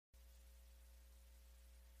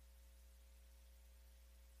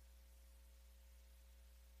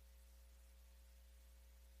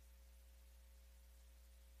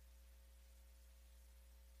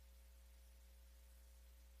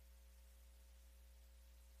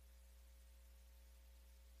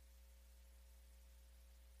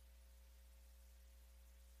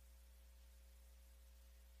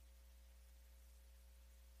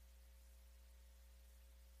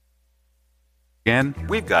Again,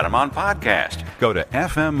 we've got them on podcast. Go to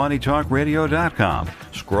fmmoneytalkradio.com.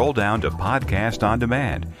 Scroll down to Podcast on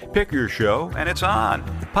Demand. Pick your show, and it's on.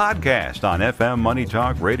 Podcast on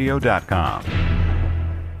fmmoneytalkradio.com.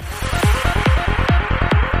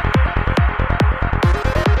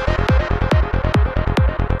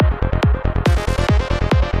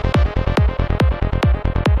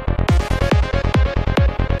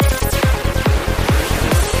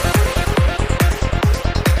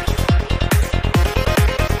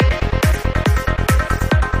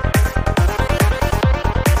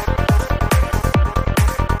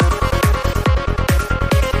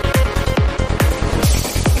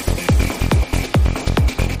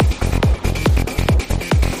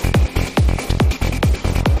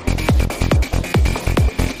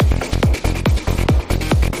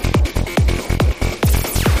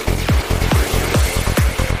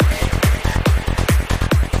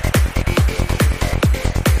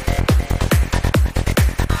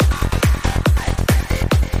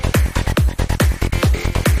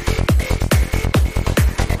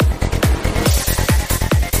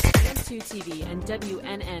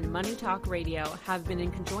 Money Talk Radio have been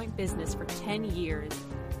in conjoint business for 10 years.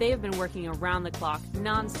 They have been working around the clock,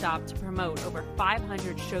 nonstop, to promote over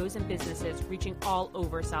 500 shows and businesses reaching all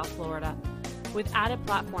over South Florida. With added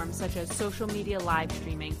platforms such as social media live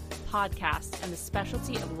streaming, podcasts, and the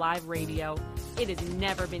specialty of live radio, it has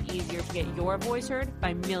never been easier to get your voice heard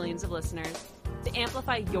by millions of listeners. To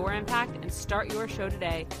amplify your impact and start your show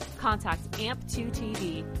today, contact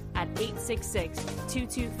AMP2TV at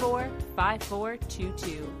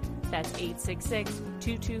 866-224-5422. That's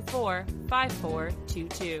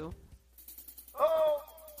 866-224-5422. Oh,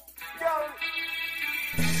 got it.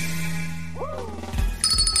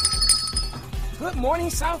 Good morning,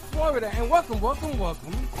 South Florida, and welcome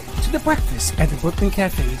to the breakfast at the Brooklyn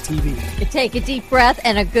Cafe TV. Take a deep breath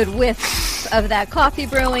and a good whiff of that coffee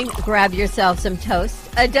brewing. Grab yourself some toast,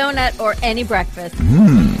 a donut, or any breakfast.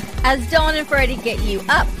 As Dawn and Freddie get you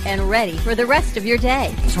up and ready for the rest of your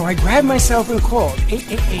day. So I grabbed myself and called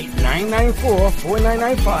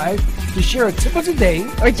 888-994-4995 to share a tip of the day.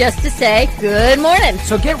 Or just to say good morning.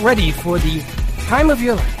 So get ready for the time of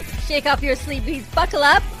your life. Shake off your sleepies, buckle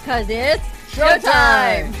up, because it's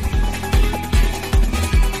showtime.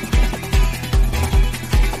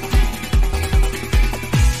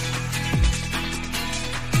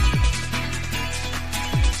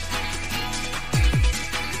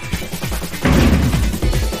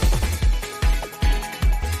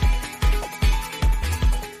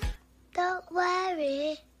 Don't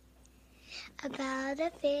worry about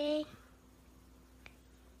a thing,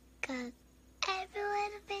 'cause every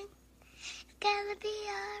little thing is gonna be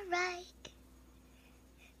alright.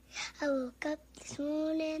 I woke up this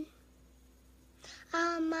morning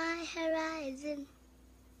on my horizon.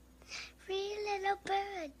 3 little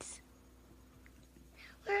birds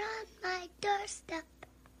were on my doorstep,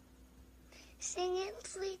 singing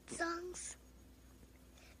sweet songs,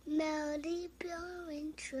 melody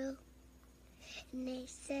blowing true. And they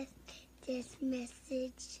said, this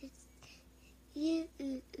message is you.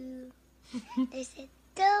 They said,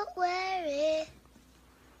 don't worry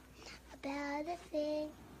about a thing,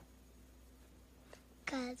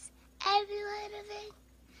 'cause every little thing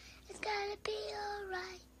is gonna be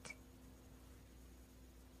alright.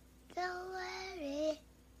 Don't worry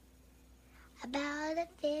about a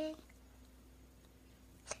thing,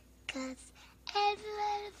 'cause every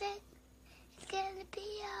little thing is gonna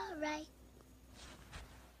be alright.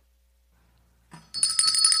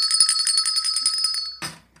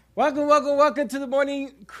 Welcome to the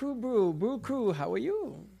morning Brew Crew. How are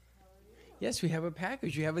you? Yes, we have a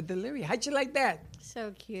package. You have a delivery. How'd you like that?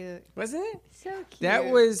 So cute. Wasn't it? So cute.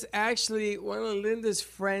 That was actually one of Linda's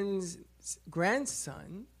friends'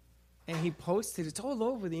 grandson, and he posted. It's all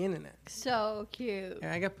over the internet. So cute.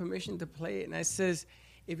 And I got permission to play it, and I says,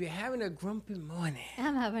 if you're having a grumpy morning.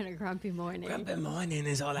 I'm having a grumpy morning. Grumpy morning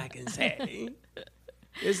is all I can say.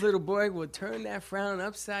 This little boy will turn that frown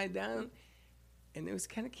upside down. And it was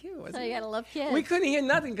kind of cute, wasn't it? So you gotta love kids. We couldn't hear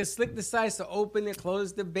nothing because Slick decides to open and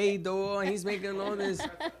close the bay door, and he's making all this.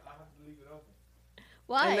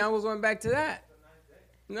 Why? And now we're going back to that.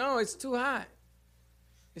 No, it's too hot.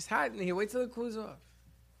 It's hot in here. Wait till it cools off.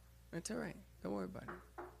 That's all right. Don't worry about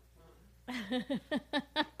it.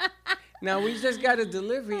 Now, we just got a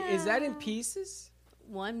delivery. Is that in pieces?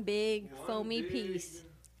 One big foamy piece.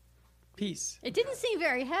 Piece. It didn't seem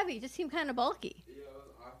very heavy. It just seemed kind of bulky. Yeah, it was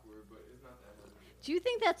awkward, but it's not that heavy. Do you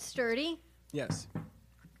think that's sturdy? Yes.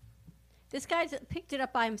 This guy picked it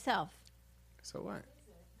up by himself. So what?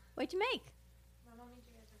 What'd you make?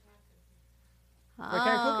 What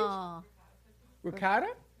kind of cookies?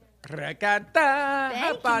 Ricotta? Ricotta.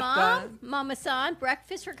 Thank you, Mom. Mama San,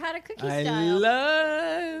 breakfast ricotta cookie I style.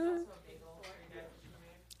 love.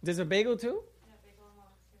 There's a bagel too?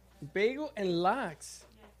 Bagel and lox.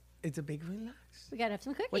 It's a bagel and lox. We got to have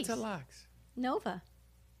some cookies. What's a lox? Nova.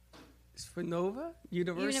 It's for Nova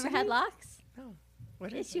University. You never had lox? No.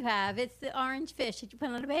 What Yes, is you it? have. It's the orange fish that you put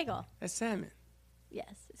on a bagel. That's salmon.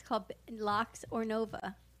 Yes, it's called lox or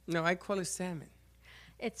Nova. No, I call it salmon.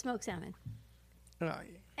 It's smoked salmon. Oh, yeah.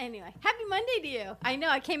 Anyway, happy Monday to you. I know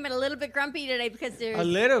I came in a little bit grumpy today because there's... A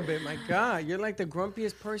little bit, my God. You're like the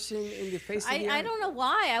grumpiest person in the face of the I earth. don't know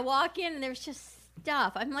why. I walk in and there's just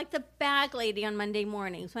stuff. I'm like the bag lady on Monday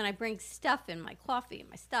mornings when I bring stuff in, my coffee and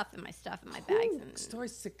my stuff and my stuff in my bags. Who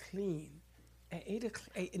starts to clean at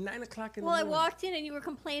 9 o'clock in Well, the I morning? walked in and you were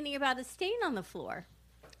complaining about a stain on the floor.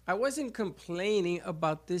 I wasn't complaining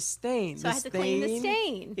about this stain. So I had to clean the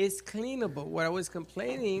stain. It's cleanable. What I was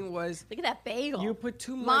complaining was Look at that bagel. you put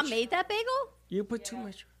too much. Mom made that bagel? You put too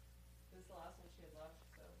much.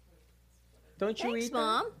 Don't you Thanks, eat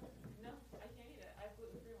Mom. them?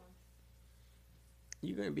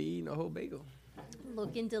 You're going to be eating a whole bagel.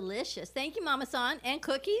 Looking delicious. Thank you, Mama San. And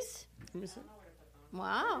cookies. Let me see.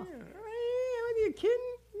 Wow. Are you kidding?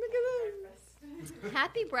 Look at that.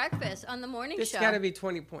 Happy breakfast on the morning This show. got to be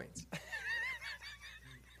 20 points.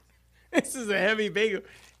 This is a heavy bagel.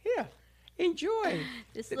 Here, enjoy.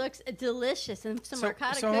 This looks delicious. And some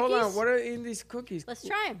ricotta so cookies. hold on. What are in these cookies? Let's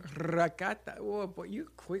try them. Ricotta. Oh, boy, you're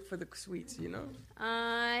quick for the sweets, you know?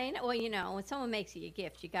 I know. Well, you know, when someone makes you a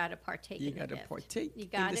gift, you got to partake You in the got to gift. partake You in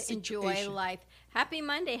got the to enjoy situation. life. Happy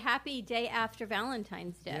Monday. Happy day after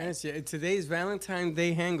Valentine's Day. Yes, yeah. Today's Valentine's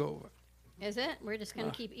Day hangover. Is it? We're just going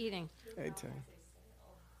to keep eating. I tell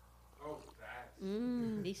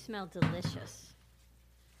you. These smell delicious.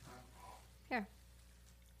 Here.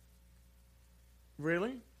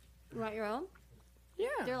 Really? You want your own? Yeah.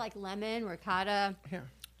 They're like lemon, ricotta, Here,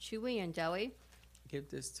 chewy, and doughy. give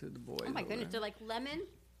this to the boys. Oh, my over goodness. there. They're like lemon,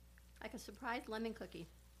 like a surprise lemon cookie.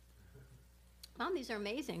 Mom, these are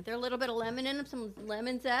amazing. They're a little bit of lemon in them, some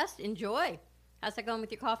lemon zest. Enjoy. How's that going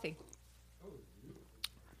with your coffee?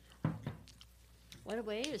 What a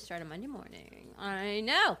way to start a Monday morning. I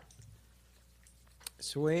know.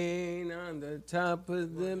 Swaying on the top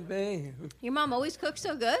of the bed. Your mom always cooks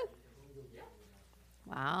so good?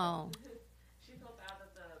 Wow. She felt bad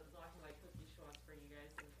that the black and white cookie she wants for you guys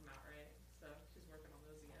didn't come out right, so she's working on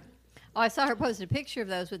those again. Oh, I saw her post a picture of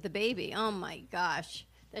those with the baby. Oh, my gosh.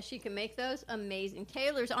 That she can make those? Amazing.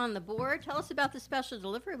 Taylor's on the board. Tell us about the special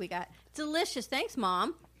delivery we got. Delicious. Thanks,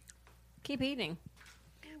 Mom. Keep eating.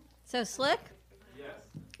 So, Slick? Yes.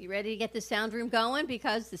 You ready to get the sound room going?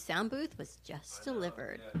 Because the sound booth was just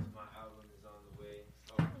delivered. Yes, my album is on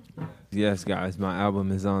the way. Yes, guys, my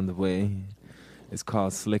album is on the way. It's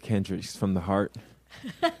called Slick Hendrix from the Heart.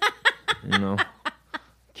 You know,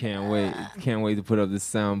 can't wait to put up this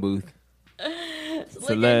sound booth.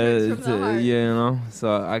 Slick Hendrix from the heart. You know,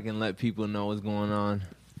 so I can let people know what's going on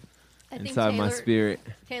I think inside my spirit.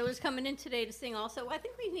 Taylor's coming in today to sing also. I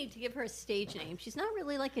think we need to give her a stage name. She's not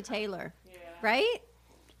really like a Taylor, right?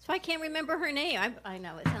 So I can't remember her name. I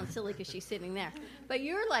know, it sounds silly because she's sitting there. But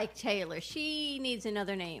you're like Taylor. She needs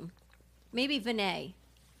another name. Maybe Vinay.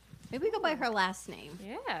 Maybe we go by her last name.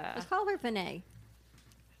 Yeah. Let's call her Vinay.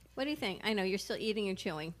 What do you think? I know you're still eating and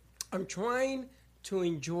chewing. I'm trying to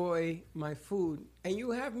enjoy my food, and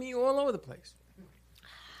you have me all over the place.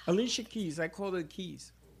 Alicia Keys. I call her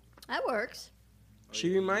Keys. That works.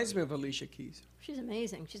 She reminds me of Alicia Keys. She's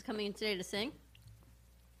amazing. She's coming in today to sing.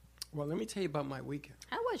 Well, let me tell you about my weekend.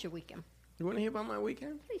 How was your weekend? You want to hear about my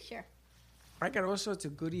weekend? Please share. I got all sorts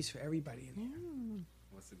of goodies for everybody in here.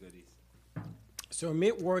 What's the goodies? So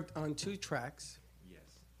Mitt worked on 2 tracks. Yes.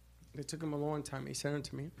 It took him a long time. He sent them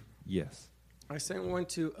to me. Yes. I sent one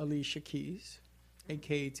to Alicia Keys,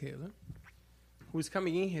 a.k.a. Taylor, who was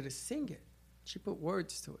coming in here to sing it. She put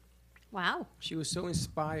words to it. Wow. She was so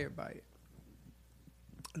inspired by it.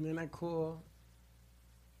 And then I called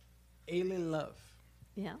Aylin Love,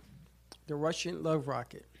 Yeah. the Russian love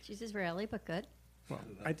rocket. She's Israeli, but good. Well,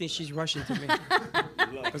 I think she's Russian to me.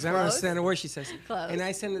 Because I don't understand a word she says. Close. And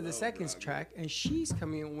I sent her the second track, and she's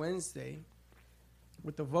coming in Wednesday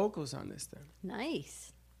with the vocals on this thing.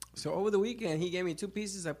 Nice. So over the weekend, he gave me 2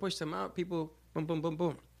 pieces. I pushed them out. People, boom, boom, boom,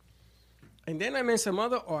 boom. And then I met some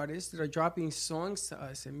other artists that are dropping songs to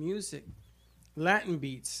us and music, Latin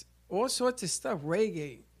beats, all sorts of stuff,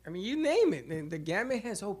 reggae. I mean, you name it. And the gamut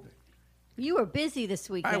has opened. You were busy this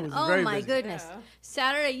weekend. was Oh very my busy. goodness.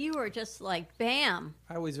 Saturday you were just like bam.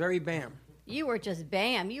 I was very bam. You were just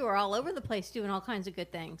bam. You were all over the place doing all kinds of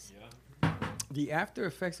good things. The after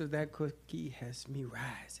effects of that cookie has me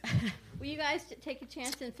rising. Will you guys take a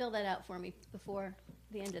chance and fill that out for me before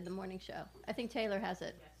the end of the morning show? I think Taylor has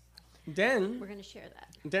it. Then We're going to share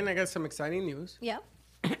that. I got some exciting news. Yep.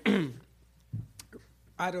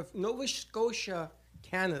 Out of Nova Scotia,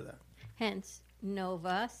 Canada. Hence,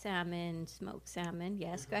 Nova salmon, smoked salmon.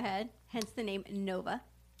 Yes, go ahead. Hence the name Nova.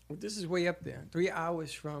 Well, this is way up there, 3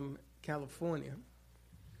 hours from California.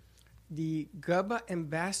 The Gubba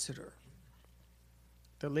ambassador,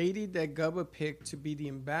 the lady that Gubba picked to be the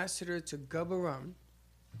ambassador to Gubba Rum,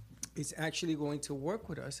 is actually going to work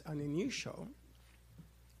with us on a new show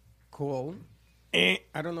called, I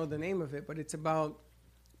don't know the name of it, but it's about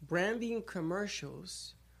branding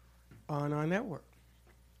commercials on our network.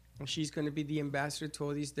 And she's going to be the ambassador to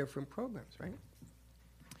all these different programs, right?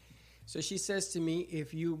 So she says to me,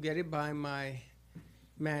 if you get it by my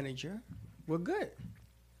manager, we're good.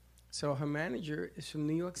 So her manager is from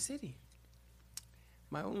New York City,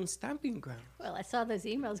 my own stamping ground. Well, I saw those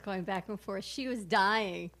emails going back and forth. She was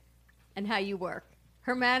dying and how you work.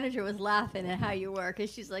 Her manager was laughing at how you work. And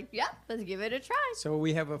she's like, yep, let's give it a try. So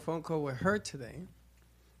we have a phone call with her today.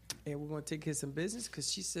 And we're going to take care of some business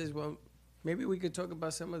because she says, well, maybe we could talk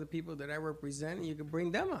about some of the people that I represent and you could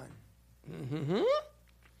bring them on. Mm-hmm.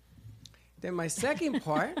 Then my second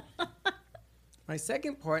part,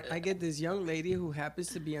 I get this young lady who happens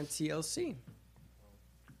to be on TLC.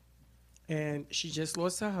 And she just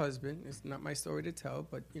lost her husband. It's not my story to tell,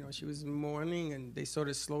 but, you know, she was mourning and they sort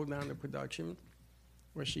of slowed down the production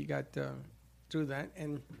where she got through that.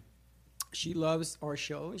 And she loves our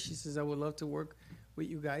show. And she says, I would love to work with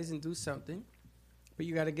you guys and do something, but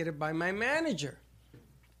you got to get it by my manager.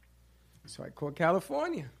 So I called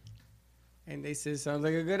California, and they said, sounds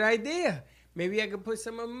like a good idea. Maybe I could put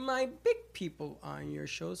some of my big people on your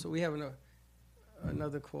show. So we have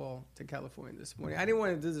another call to California this morning. I didn't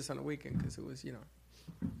want to do this on the weekend because it was, you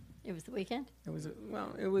know. It was the weekend?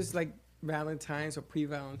 It was like Valentine's or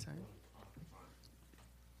pre-Valentine.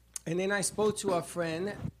 And then I spoke to our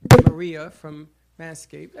friend, Maria from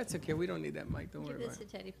Manscaped. That's okay. We don't need that mic. Don't worry Give about this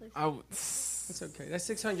it. to Teddy, please. That's okay. That's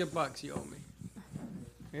 $600 you owe me.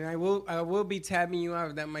 And I will be tabbing you out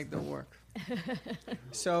if that mic don't work.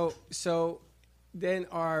 So then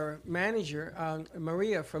our manager,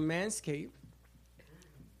 Maria from Manscaped,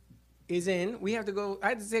 is in. We have to go. I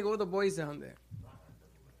had to take all the boys down there.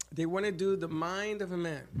 They want to do the mind of a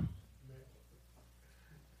man.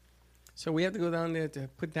 So we have to go down there to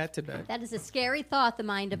put that to bed. That is a scary thought, the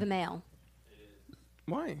mind of a male.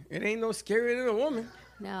 Why? It ain't no scarier than a woman.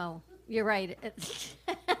 No, you're right.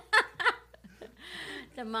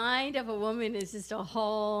 The mind of a woman is just a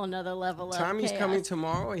whole another level of Tommy's chaos. coming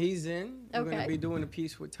tomorrow. He's in. We're going Okay. to be doing a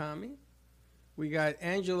piece with Tommy. We got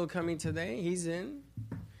Angelo coming today. He's in.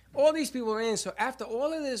 All these people are in. So after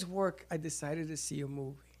all of this work, I decided to see a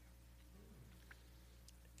movie.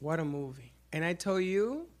 What a movie. And I told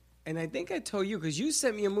you, and I think I told you, because you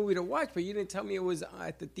sent me a movie to watch, but you didn't tell me it was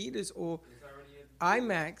at the theaters or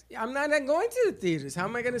IMAX. I'm not going to the theaters. How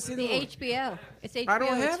am I going to see the movie? HBO. It's HBO. I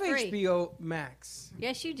don't it's have free. HBO Max.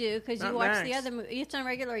 Yes, you do, because you Not watch the Max. other movie. It's on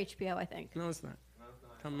regular HBO, I think. No, it's not.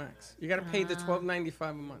 It's on Max. You got to pay the $12.95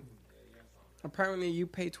 a month. Apparently, you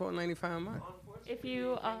pay $12.95 a month. If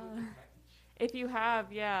you have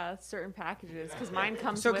certain packages, because mine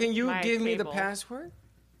comes So with can you my give me the cable. password?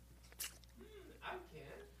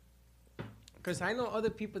 Because I know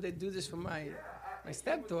other people that do this for my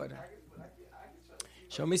stepdaughter.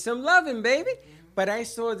 Show me some loving, baby. But I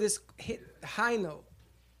saw this hit, High Note,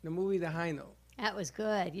 the movie The High Note. That was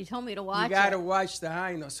good. You told me to watch You got to it. watch The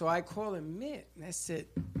High Note. So I called him Mitt, and I said,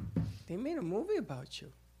 they made a movie about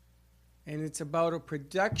you. And it's about a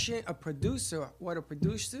producer, what a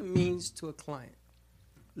producer means to a client.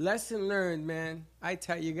 Lesson learned, man. I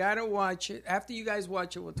tell you, you got to watch it. After you guys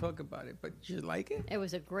watch it, we'll talk about it. But you like it? It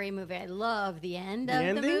was a great movie. I love the end The of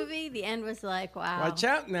ending? the movie. The end was like, wow. Watch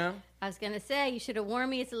out now. I was going to say, you should have warned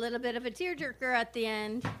me. It's a little bit of a tearjerker at the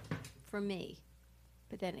end for me.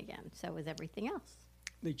 But then again, so was everything else.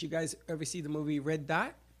 Did you guys ever see the movie Red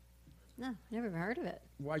Dot? No, I never even heard of it.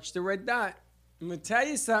 Watch the Red Dot. I'm going to tell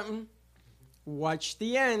you something. Watch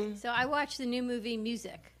the end. So I watched the new movie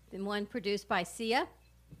Music, the one produced by Sia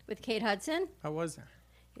with Kate Hudson. How was that?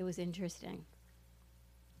 It was interesting.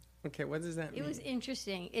 Okay, what does that mean? It was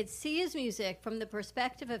interesting. It's Sia's music from the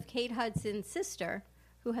perspective of Kate Hudson's sister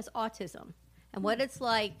who has autism and what it's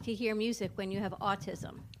like to hear music when you have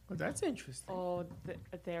autism. Well, that's interesting. Oh,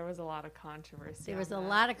 there was a lot of controversy. There on was a that.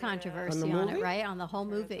 lot of controversy On the on it, movie? right? On the whole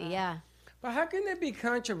movie, yeah. But how can there be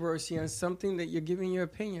controversy on something that you're giving your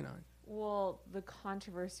opinion on? Well, the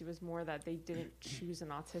controversy was more that they didn't choose an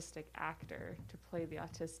autistic actor to play the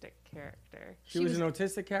autistic character. She was an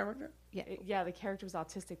autistic character? Yeah, the character was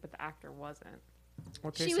autistic, but the actor wasn't.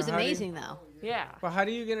 Okay, She so was how do you- amazing, though. Yeah. But how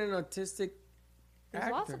do you get an autistic There's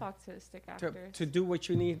actor lots of autistic actors. to do what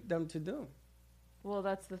you need them to do? Well,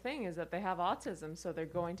 that's the thing, is that they have autism, so they're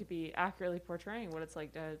going to be accurately portraying what it's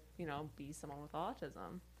like to, be someone with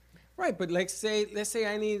autism. Right, but let's say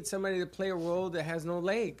I need somebody to play a role that has no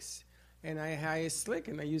legs, and I hire Slick,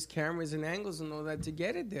 and I use cameras and angles and all that to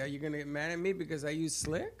get it there. You're gonna get mad at me because I use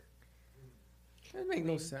Slick? That makes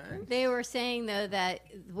no sense. They were saying, though, that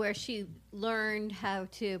where she learned how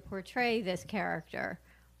to portray this character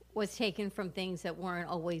was taken from things that weren't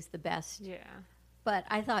always the best. Yeah. But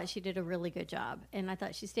I thought she did a really good job, and I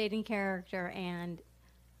thought she stayed in character. And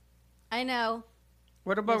I know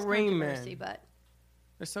What about there's Rain controversy, Man? but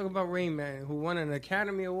Let's talk about Rain Man, who won an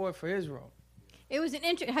Academy Award for his role. it was an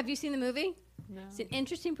have you seen the movie? No. It's an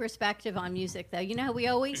interesting perspective on music, though. You know how we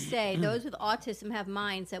always say those with autism have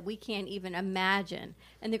minds that we can't even imagine,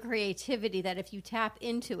 and the creativity that if you tap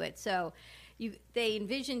into it. So they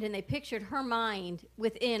envisioned and they pictured her mind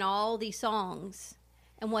within all these songs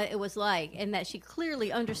and what it was like, and that she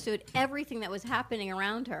clearly understood everything that was happening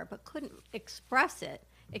around her, but couldn't express it,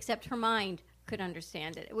 except her mind could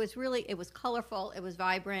understand it. It was colorful, it was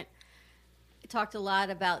vibrant. It talked a lot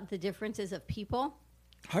about the differences of people.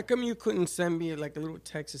 How come you couldn't send me like a little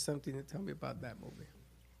text or something to tell me about that movie?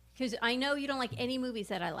 Because I know you don't like any movies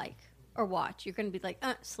that I like or watch. You're going to be like,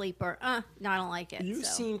 sleeper, no, I don't like it. You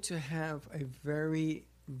so. seem to have a very,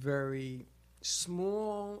 very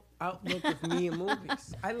small outlook of me in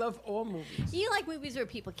movies. I love all movies. You like movies where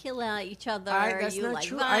people kill each other. That's you not like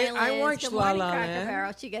true. violence. I watched Good La Morning, La Cracker Land.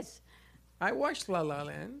 Barrel. She gets, I watched La La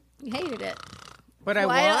Land, you hated it. but I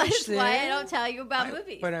Why watched it. why I don't tell you about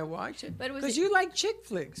movies. But I watched it. But it was because a- you like chick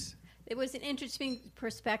flicks. It was an interesting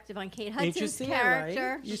perspective on Kate Hudson's Interesting, I like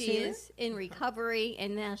character. it. You She seen is in recovery,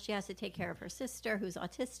 and now she has to take care of her sister, who's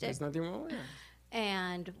autistic. There's nothing wrong with that.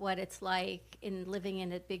 And what it's like in living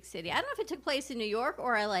in a big city. I don't know if it took place in New York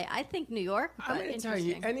or LA. I think New York, but I'm going to tell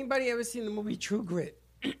you, interesting. anybody ever seen the movie True Grit?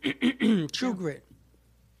 True Grit.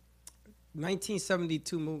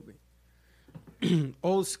 1972 movie.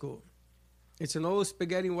 Old school. It's an old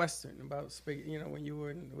spaghetti western about spaghetti, when you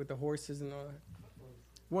were with the horses and all that.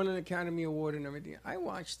 Won an Academy Award and everything. I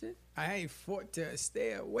watched it. I fought to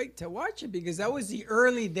stay awake to watch it because that was the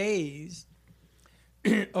early days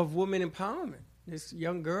of women empowerment. This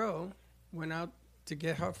young girl went out to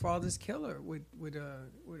get her father's killer with a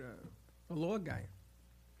law guy.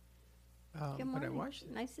 Good But I morning. watched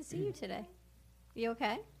it. Nice to see you today. You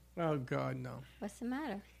okay? Oh God, no. What's the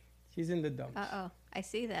matter? She's in the dumps. Uh-oh. I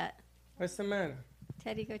see that. What's the matter?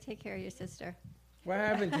 Teddy, go take care of your sister. What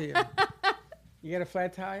happened to you? You got a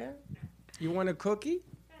flat tire? You want a cookie?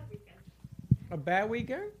 A bad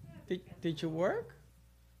weekend? Did you work?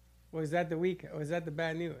 Or is that the weekend? Or is that the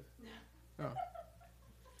bad news? Oh.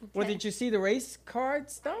 Well, did you see the race card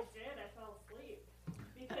stuff? I did. I fell asleep.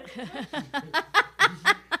 Because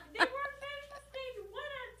they weren't finished with stage 1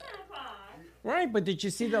 at 10 o'clock. Right, but did you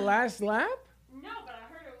see the last lap? No, but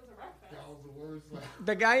I heard it was a wreck fest.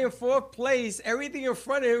 The guy in fourth place, everything in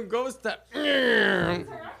front of him goes to...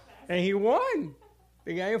 And he won.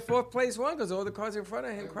 The guy in fourth place won because all the cars in front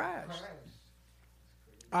of him crashed.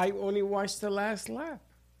 I only watched the last lap.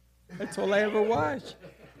 That's all I ever watched.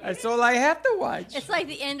 That's all I have to watch. It's like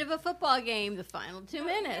the end of a football game, the final 2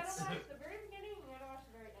 minutes. The very beginning, you gotta watch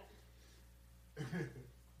the very end.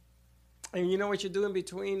 And you know what you do in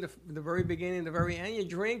between the very beginning and the very end? You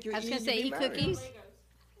drink, you eat, I was going to you say, be eat merry. cookies,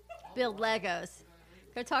 build Legos.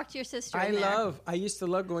 Go talk to your sister I in there. used to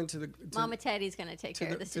love going to the... Mama Teddy's going to take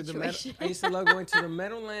care of the situation. I used to love going to the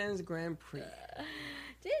Meadowlands Grand Prix.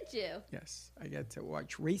 Did you? Yes, I got to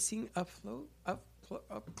watch racing up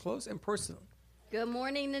close and personal. Good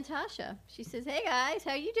morning, Natasha. She says, hey, guys.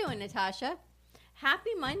 How you doing, Natasha? Happy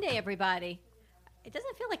Monday, everybody. It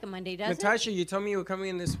doesn't feel like a Monday, does it? Natasha, you told me you were coming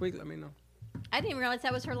in this week. Let me know. I didn't realize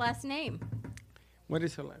that was her last name. What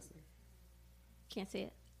is her last name? Can't see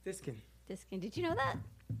it. Diskin. Diskin. Did you know that?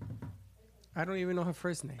 I don't even know her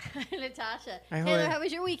first name. Natasha. I heard- Taylor, how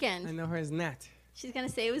was your I weekend? know her as Nat. She's going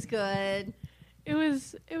to say it was good. It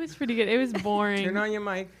was pretty good. It was boring. Turn on your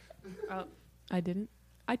mic. Oh, I didn't.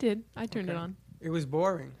 I did. I turned it Okay. on. It was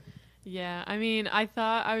boring. Yeah, I mean, I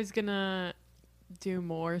thought I was gonna do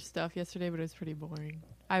more stuff yesterday, but it was pretty boring.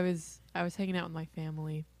 I was hanging out with my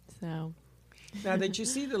family, so Now, did you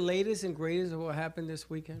see the latest and greatest of what happened this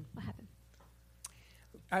weekend? What happened?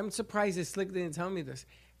 I'm surprised that Slick didn't tell me this.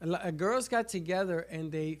 Girls got together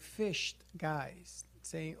and they fished guys.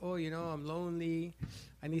 saying, "Oh, you know, I'm lonely.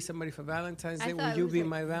 I need somebody for Valentine's I Day. thought Will it you was be like,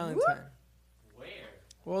 my Valentine?" Where?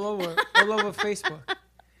 All over Facebook.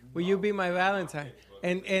 Will you be my Valentine?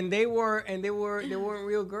 And they weren't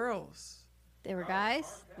real girls. They were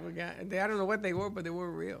guys. I don't know what they were, but they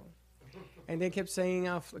weren't real. And they kept saying,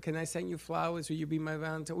 "Can I send you flowers? Will you be my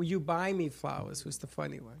Valentine? Will you buy me flowers?" Was the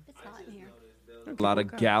funny one. It's hot in here. A lot of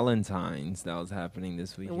galentines that was happening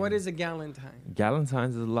this weekend. And what is a galentine? Galentines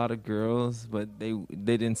is a lot of girls, but they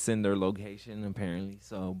didn't send their location apparently.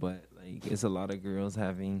 So, but like it's a lot of girls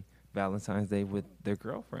having Valentine's Day with their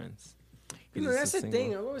girlfriends. You know, that's the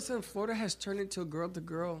thing. All of a sudden, Florida has turned into a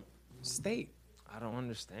girl-to-girl state. I don't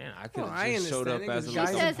understand. I could Well, have I just showed up understand it as a because She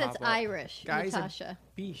guys little says it's pop-up. Irish, Guys Natasha. are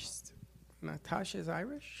beast. Natasha's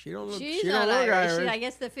Irish? She don't look. She's she not don't look Irish. Irish. I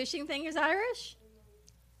guess the fishing thing is Irish.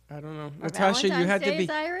 I don't know. Or Natasha, you Valentine's had Day to be is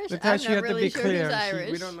Irish? I'm Natasha, not you have really to be sure clear. who's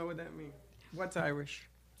Irish. We don't know what that means. What's Irish?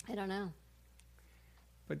 I don't know.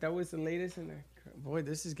 But that was the latest in there. Boy,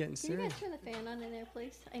 this is getting Can you serious. guys turn the fan on in there,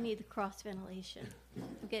 please? I need the cross ventilation.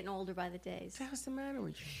 I'm getting older by the days. What the hell's the matter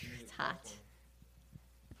with you? It's hot.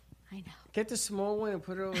 I know. Get the small one and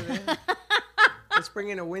put it over there. Let's bring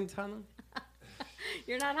in a wind tunnel.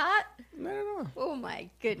 You're not hot? No. Oh my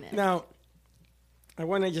goodness. Now, I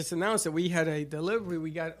want to just announce that we had a delivery.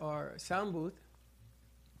 We got our sound booth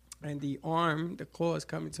and the claw is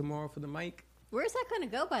coming tomorrow for the mic Where's that going to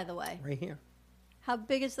go, by the way? right here. How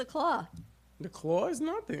big is the claw? The claw is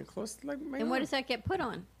nothing. The claw's like my And what arm. does that get put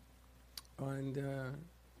on? And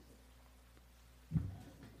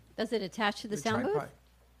Does it attach to the sound tripod. booth?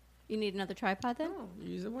 You need another tripod then? No,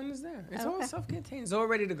 use the one that's there. It's Okay. all self-contained. It's all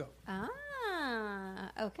ready to go.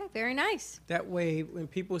 Ah, okay. Very nice. That way, when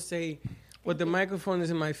people say, well, the microphone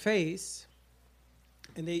is in my face,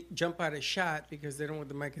 and they jump out of shot because they don't want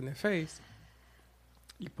the mic in their face,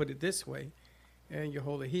 you put it this way, and you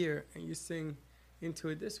hold it here, and you sing into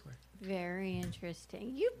it this way. Very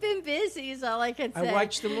interesting. You've been busy is all I can say. I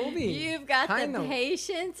watched the movie. You've got High the Note.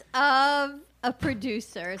 patience of a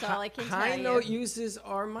producer is all I can High tell Note you. uses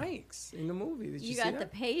our mics in the movie. Did you You see got the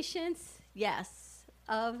that? patience, yes,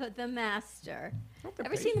 of the master. Not the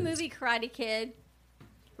Ever seen the patience. movie Karate Kid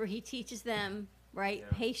where he teaches them, right?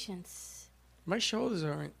 Patience. My shoulders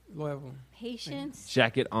aren't level. Patience.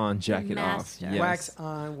 Jacket on, jacket off. master. Yes. Wax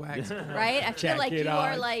on, wax off. Right? I feel like Jacket you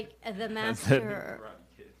are on. like the master.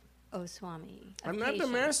 Oh, Swami. of I'm not the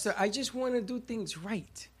patience. master. I just want to do things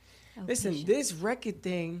right. Oh, Listen, patience. this record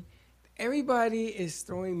thing, everybody is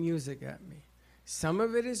throwing music at me. Some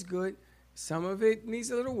of it is good. Some of it needs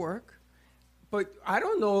a little work. But I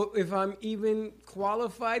don't know if I'm even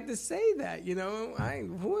qualified to say that. You know,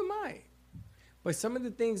 who am I? But some of the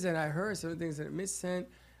things that I heard, some of the things that Miss sent,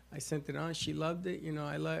 I sent it on. She loved it. You know,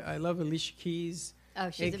 I love Alicia Keys. Oh,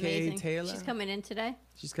 she's AKA amazing. Taylor. She's coming in today.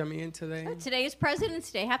 She's coming in today. Oh, today is President's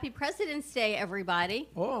Day. Happy President's Day, everybody.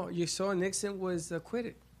 Oh, you saw Nixon was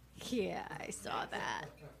acquitted. Yeah, I saw that.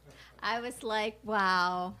 I was like,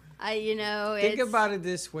 wow. Think about it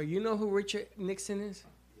this way. You know who Richard Nixon is?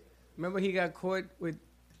 Remember he got caught with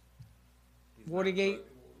Watergate?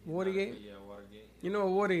 Watergate? Yeah, Watergate. You know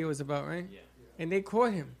what Watergate was about, right? Yeah. And they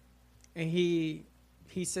caught him. And he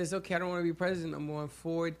says, okay, I don't want to be president no more. And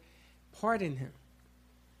Ford pardoned him.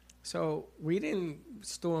 So we didn't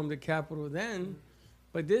storm the Capitol then.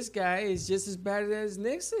 But this guy is just as bad as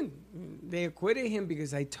Nixon. They acquitted him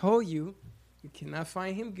because I told you cannot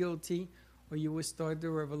find him guilty or you will start the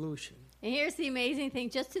revolution. And here's the amazing thing.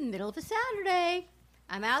 Just in the middle of a Saturday,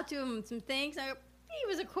 I'm out doing some things. He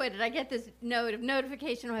was acquitted. I get this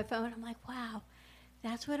notification on my phone. I'm like, wow,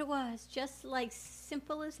 that's what it was. Just like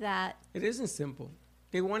simple as that. It isn't simple.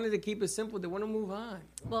 They wanted to keep it simple. They want to move on.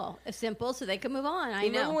 Well, it's simple so they can move on. I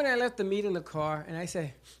Remember know. when I left the meat in the car and I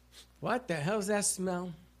said, what the hell's that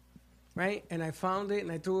smell? Right? And I found it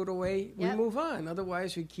and I threw it away. Yep. We move on.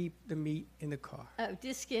 Otherwise, we keep the meat in the car. Oh,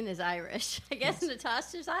 Diskin is Irish. I guess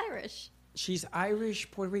Natasha's Irish. She's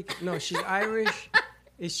Irish, Puerto Rican. No, she's Irish.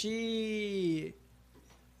 Is she...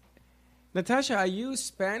 Natasha, are you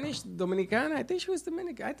Spanish, Dominicana? I think she was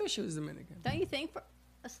Dominican. I thought she was Dominican. Don't you think?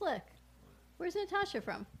 A slick. Where's Natasha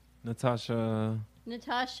from? Natasha.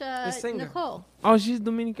 Natasha The singer. Nicole. Oh, she's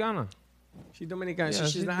Dominicana. She's Dominican. Yeah, so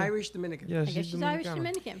she's she's an the- Irish Dominican. Yeah, I guess she's Irish Dominicana.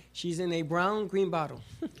 Dominican. She's in a brown green bottle.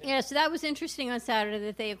 Yeah, so that was interesting on Saturday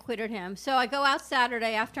that they acquitted him. So I go out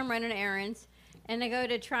Saturday after I'm running errands, and I go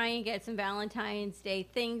to try and get some Valentine's Day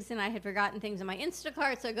things, and I had forgotten things in my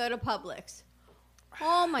Instacart, so I go to Publix.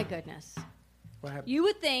 Oh, my goodness. What happened? You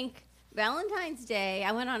would think Valentine's Day,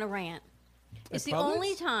 I went on a rant. It's the Publix?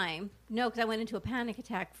 only time, no, because I went into a panic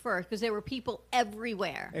attack first, because there were people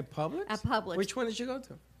everywhere At Publix? At Publix. Which one did you go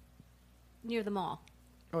to? near the mall.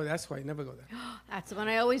 Oh, that's why I never go there. That's the one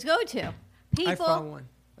I always go to. People I found one.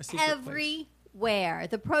 A secret place. everywhere.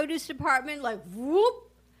 The produce department, like,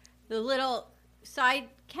 whoop. The little side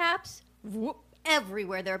caps, whoop.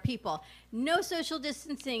 Everywhere there are people. No social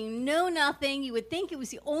distancing, no nothing. You would think it was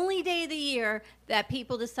the only day of the year that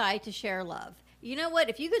people decide to share love. You know what?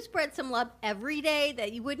 If you could spread some love every day,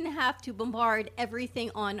 that you wouldn't have to bombard everything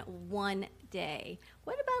on one day.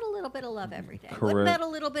 What about a little bit of love every day? Correct. What about a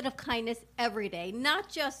little bit of kindness every day, not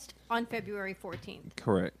just on February 14th?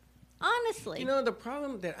 Correct. Honestly. You know, the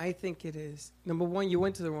problem that I think it is, number one, you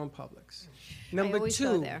went to the wrong Publix. always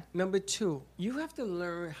go there. Number two, you have to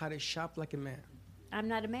learn how to shop like a man. I'm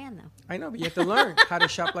not a man, though. I know, but you have to learn how to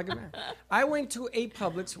shop like a man. I went to a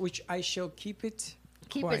Publix, which I shall keep it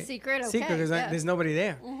Keep quiet. it secret? Okay. Secret, because there's nobody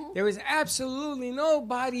there. Mm-hmm. There was absolutely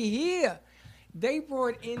nobody here. They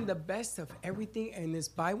brought in the best of everything, and it's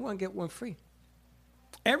buy one, get one free.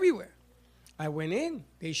 Everywhere. I went in.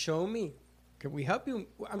 They showed me. Can we help you?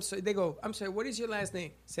 I'm sorry. They go, I'm sorry, what is your last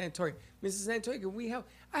name? Santori. Mrs. Santori, can we help?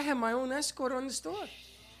 I had my own escort on the store.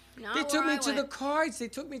 Not They took where me I to the went. cards. They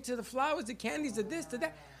took me to the flowers, the candies, the this, the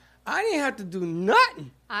that. I didn't have to do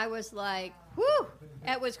nothing. I was like, whew,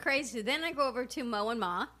 it was crazy. Then I go over to Mo and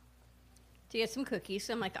Ma to get some cookies.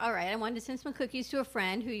 So I'm like, all right, I wanted to send some cookies to a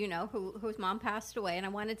friend who, you know, whose mom passed away, and I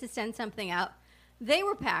wanted to send something out. They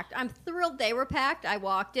were packed. I'm thrilled they were packed. I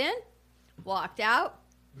walked in, walked out,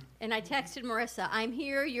 and I texted Marissa, I'm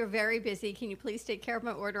here. You're very busy. Can you please take care of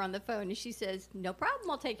my order on the phone? And she says, no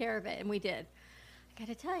problem. I'll take care of it. And we did. I got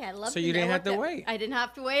to tell you, I love So you didn't have to network wait. I didn't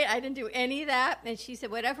have to wait. I didn't do any of that. And she said,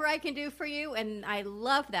 whatever I can do for you. And I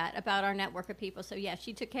love that about our network of people. So, yeah,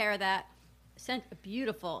 she took care of that. Sent a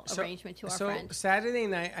beautiful arrangement to our friend. So Saturday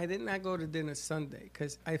night, I did not go to dinner Sunday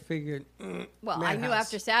because I figured, Well, I knew madhouse.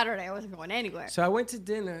 after Saturday I wasn't going anywhere. So I went to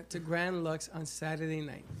dinner to Grand Lux on Saturday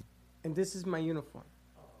night. And this is my uniform.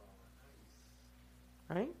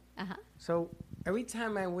 Right? Uh-huh. So every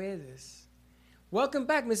time I wear this, welcome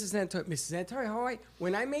back, Mrs. Santori. Mrs. Santori, how are you?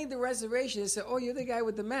 When I made the reservation, they said, oh, you're the guy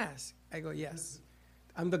with the mask. I go, yes.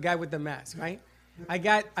 I'm the guy with the mask, right? I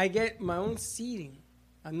get my own seating,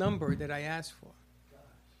 a number that I asked for,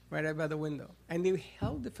 right out by the window. And they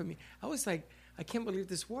held it for me. I was like, I can't believe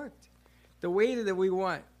this worked. The waiter that we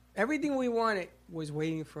want, everything we wanted was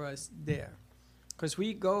waiting for us there. Because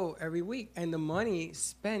we go every week, and the money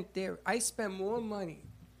spent there. I spend more money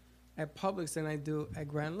at Publix than I do at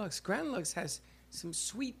Grand Lux. Grand Lux has some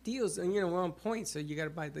sweet deals, and you know we're on point, so you got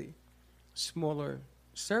to buy the smaller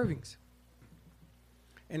servings.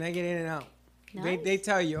 And I get in and out. Nice. They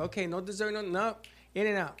tell you, okay, no dessert, no, in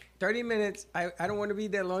and out. 30 minutes. I don't want to be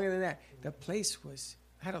there longer than that. The place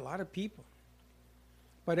had a lot of people,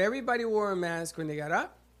 but everybody wore a mask when they got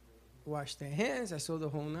up. Washed their hands. I saw the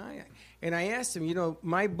whole nine. And I asked them, you know,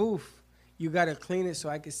 my booth, you got to clean it so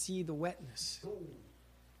I could see the wetness.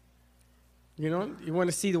 You know, you want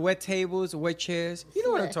to see the wet tables, the wet chairs. You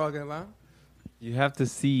know what I'm talking about. You have to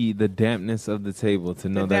see the dampness of the table to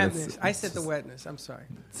know The that dampness. it's. I said the wetness. I'm sorry.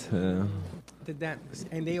 The dampness.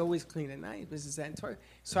 And they always clean at night, Mrs. Santori.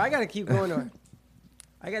 So I got to keep going on.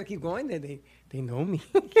 I got to keep going there. They know me.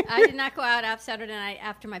 I did not go out after Saturday night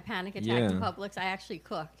after my panic attack Yeah. to Publix. I actually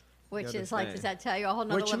cooked, which Yeah, is the like, same. does that tell you a whole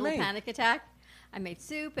nother What you level of made? panic attack? I made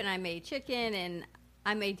soup and I made chicken and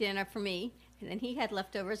I made dinner for me. And then he had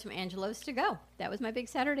leftovers from Angelo's to go. That was my big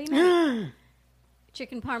Saturday night.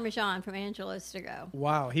 Chicken Parmesan from Angelo's to go.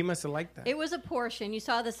 Wow, he must have liked that. It was a portion. You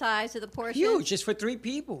saw the size of the portion? Huge, just for 3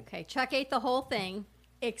 people. Okay, Chuck ate the whole thing,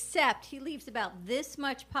 except he leaves about this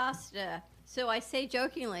much pasta. So I say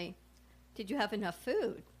jokingly, did you have enough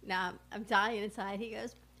food? Now, I'm dying inside. He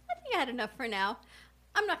goes, I think I had enough for now.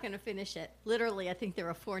 I'm not going to finish it. Literally, I think there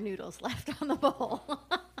were 4 noodles left on the bowl.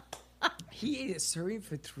 He ate a serving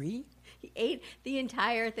for 3? He ate the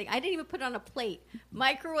entire thing. I didn't even put it on a plate.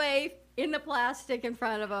 Microwave in the plastic in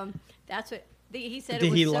front of him. That's what he said. Did it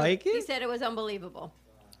was he like it? He said it was unbelievable.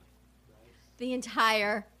 The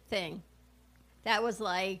entire thing. That was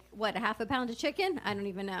like, what, a half a pound of chicken? I don't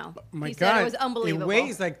even know. My he God. said it was unbelievable. It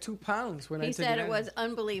weighs like 2 pounds when I He took said it it out. was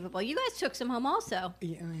unbelievable. You guys took some home also.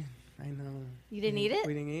 Yeah, I know. You didn't eat it?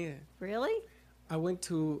 We didn't eat it. Really? I went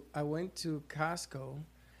to Costco,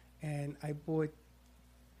 and I bought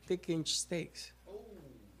thick-inch steaks,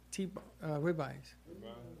 ribeyes,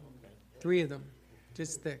 3 of them,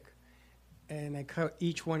 just thick, and I cut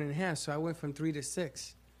each one in half. So I went from 3 to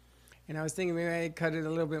 6, and I was thinking maybe I'd cut it a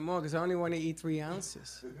little bit more because I only want to eat 3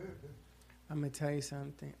 ounces. I'm gonna tell you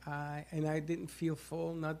something. I didn't feel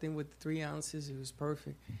full, nothing with 3 ounces. It was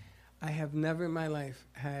perfect. I have never in my life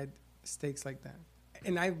had steaks like that.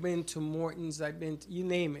 And I've been to Morton's, I've been to, you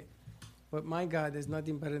name it. But my God, there's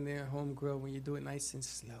nothing better than a home grill when you do it nice and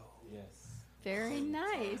slow. Yes. Very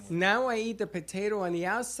nice. Now I eat the potato on the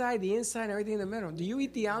outside, the inside, and everything in the middle. Do you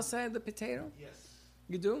eat the outside of the potato? Yes.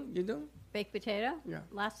 You do? You do? Baked potato? Yeah.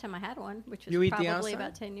 Last time I had one, which You was eat the probably outside?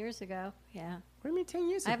 about 10 years ago. Yeah. What do you mean 10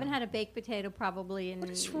 years I ago? haven't had a baked potato probably in What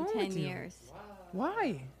is wrong 10 with you? years.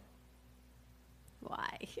 Why?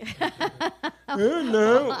 Why?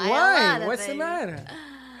 No. A lot Why? of What's the things. matter?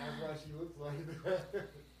 That's why she looks like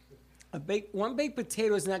that. One baked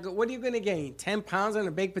potato is not good. What are you going to gain? 10 pounds on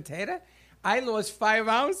a baked potato? I lost 5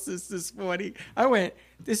 ounces this morning. I went,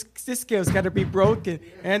 this scale's got to be broken.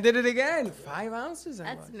 And I did it again. 5 ounces I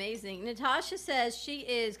That's lost. amazing. Natasha says she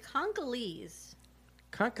is Congolese.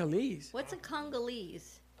 Congolese. What's a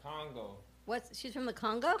Congolese? Congo. She's from the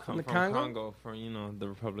Congo? From the From Congo? Congo, from the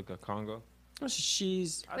Republic of Congo. Oh,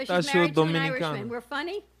 she's... I But thought she's she was married to an Dominican. Irishman. We're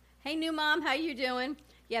funny. Hey, new mom, how you doing?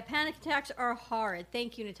 Yeah, panic attacks are horrid.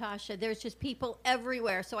 Thank you, Natasha. There's just people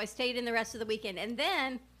everywhere. So I stayed in the rest of the weekend. And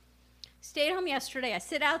then stayed home yesterday. I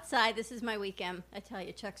sit outside. This is my weekend. I tell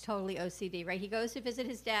you, Chuck's totally OCD, right? He goes to visit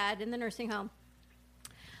his dad in the nursing home.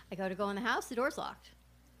 I go in the house. The door's locked.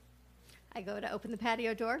 I go to open the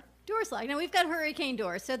patio door. Door's locked. Now, we've got hurricane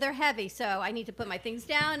doors, so they're heavy. So I need to put my things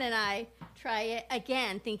down, and I try it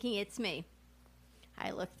again, thinking it's me.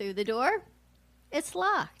 I look through the door. It's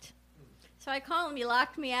locked. So I call him. You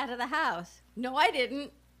locked me out of the house. No, I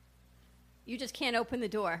didn't. You just can't open the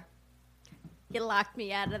door. You locked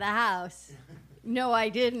me out of the house. No, I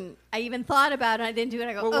didn't. I even thought about it. I didn't do it.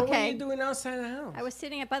 I go, Well, okay. what were you doing outside the house? I was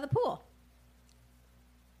sitting up by the pool.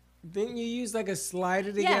 Didn't you use like a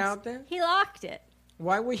slider to Yes, get out there? he locked it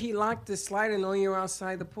Why would he lock the slider knowing you're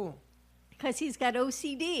outside the pool? because he's got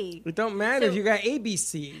OCD. It don't matter So- if you got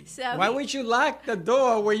ABC. So Why he- would you lock the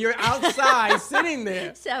door when you're outside sitting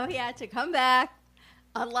there? So he had to come back,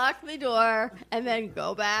 unlock the door, and then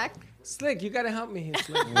go back. Slick, you got to help me here,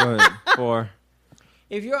 Slick. What? For?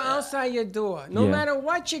 If you're outside your door, no Yeah. matter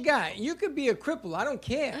what you got, you could be a cripple. I don't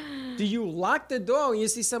care. Do you lock the door when you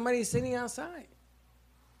see somebody sitting outside?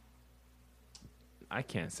 I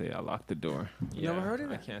can't say I locked the door. You never heard of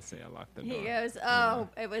I that? can't say I locked the He door. goes, oh,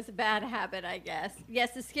 it was a bad habit, I guess.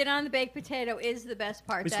 Yes, the skin on the baked potato is the best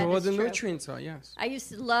part. It's That where all is the true. nutrients are, yes. I used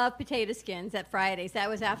to love potato skins at Fridays. That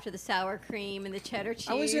was after the sour cream and the cheddar cheese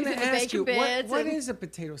I was going and to the ask bacon you, bits. what and- is a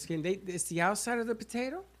potato skin? It's the outside of the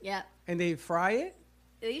potato, Yeah. and they fry it?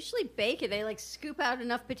 They usually bake it. They like scoop out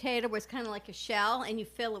enough potato where it's kind of like a shell, and you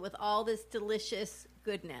fill it with all this delicious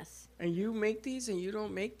goodness. And you make these and you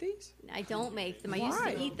don't make these? I don't make them. I Why? used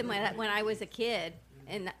to eat them when I was a kid.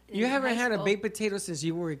 And You haven't had a baked potato since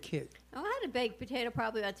you were a kid. Oh, I had a baked potato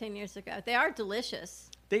probably about 10 years ago. They are delicious.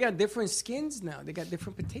 They got different skins now. They got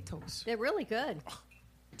different potatoes. They're really good.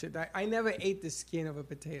 I never ate the skin of a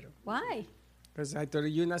potato Why? because I thought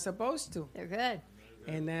you're not supposed to. They're good.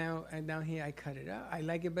 And now here I cut it out. I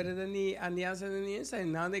like it better than on the outside than the inside.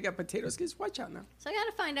 And now they got potato skins. Watch out now. So I got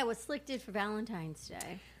to find out what Slick did for Valentine's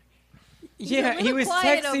Day. Yeah, a he little was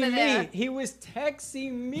quiet over texting there. me. He was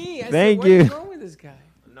texting me. I Thank said, you. What's wrong with this guy?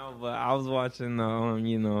 No, but I was watching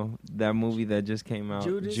that movie that just came out,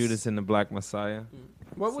 Judas? Judas and the Black Messiah.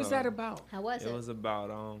 What was So- that about? How was It it? was about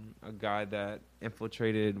a guy that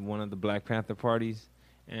infiltrated one of the Black Panther parties,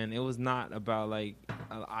 and it was not about like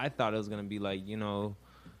I thought it was gonna be like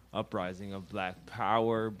uprising of Black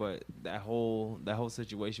power, but that whole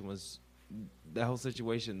situation was. That whole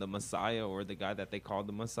situation, the Messiah or the guy that they called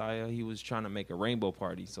the Messiah, he was trying to make a rainbow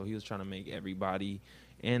party. So he was trying to make everybody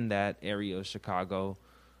in that area of Chicago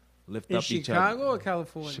lift In up each other. Chicago or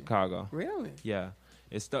California? Chicago. Really? Yeah.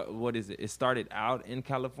 What is it? It started out in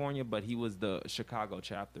California, but he was the Chicago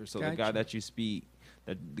chapter. So the guy Gotcha. that you speak,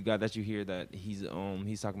 the guy that you hear that he's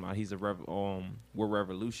talking about we're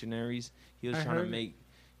revolutionaries. He was I trying to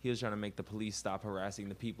heard. make the police stop harassing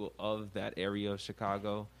the people of that area of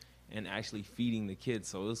Chicago and actually feeding the kids.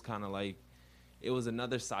 So it was kind of like it was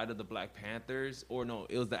another side of the Black Panthers, or no,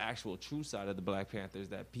 it was the actual true side of the Black Panthers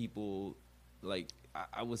that people like.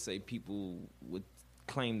 I would say people would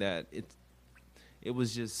claim that it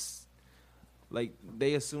was just like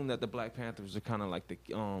they assumed that the Black Panthers are kind of like the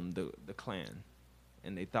Klan,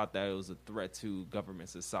 and they thought that it was a threat to government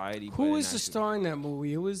society. but Who in was the actual- star in that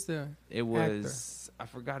movie? It was the It was I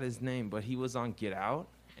forgot his name, but he was on Get Out,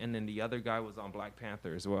 and then the other guy was on Black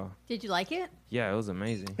Panther as well. Did you like it? Yeah, it was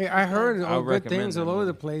amazing. Yeah, I heard I all good recommend things that all over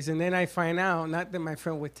the movie. place, and then I find out, not that my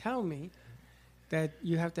friend would tell me, that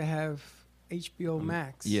you have to have HBO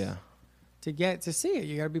Max. Yeah, To see it,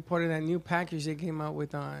 you got to be part of that new package they came out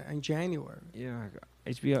with in January. yeah.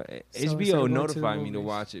 HBO instead of HBO going to the notified me to movies.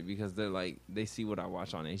 watch it because they see what I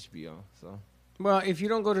watch on HBO. So Well, if you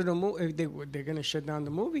don't go to the movie, they're going to shut down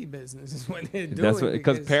the movie business. Is what they're doing. That's what,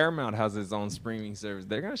 because Paramount has its own streaming service.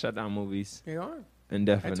 They're gonna shut down movies. They are.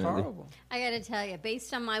 Indefinitely. That's horrible. I got to tell you,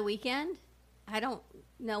 based on my weekend, I don't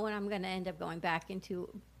know when I'm going to end up going back into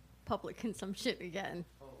public consumption again.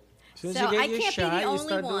 As soon as So you get I your can't shot, be the you only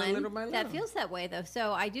start doing one little by that little. feels that way, though.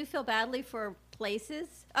 So I do feel badly for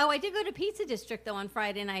places. Oh, I did go to Pizza District, though, on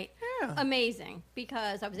Friday night. Yeah. Amazing,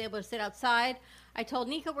 because I was able to sit outside. I told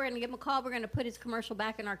Nico we're going to give him a call. We're going to put his commercial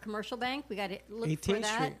back in our commercial bank. We got to look for 18th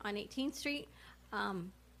that Street. on 18th Street.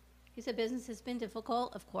 He said business has been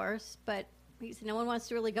difficult, of course, but he said no one wants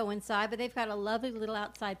to really go inside. But they've got a lovely little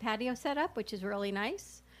outside patio set up, which is really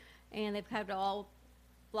nice. And they've had it all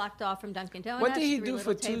blocked off from Dunkin' Donuts. What did he 3 do for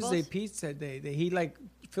little tables. Tuesday Pizza Day? Did he like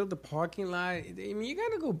fill the parking lot? I mean, you got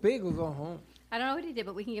to go big or go home. I don't know what he did,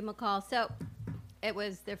 but we can give him a call. So it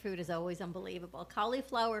was, their food is always unbelievable.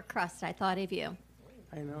 Cauliflower crust, I thought of you.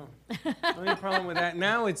 I know. Only problem with that,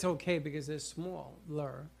 now it's okay because they're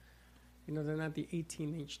smaller. You know, they're not the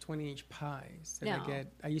 18-inch, 20-inch pies that No.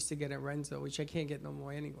 I used to get at Renzo, which I can't get no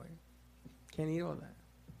more anyway. Can't eat all that.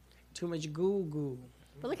 Too much goo.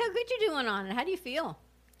 But look how good you're doing on it. How do you feel?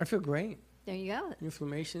 I feel great. There you go.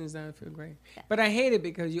 Inflammation is down. I feel great. But I hate it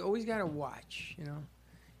because you always got to watch, you know.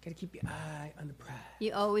 Got to keep your eye on the prize.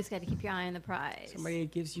 You always got to keep your eye on the prize. Somebody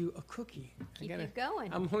gives you a cookie. Keep it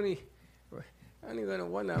going. I'm only going to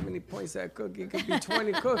wonder how many points that cookie. It could be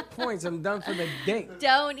 20 points. I'm done for the day.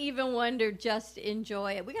 Don't even wonder. Just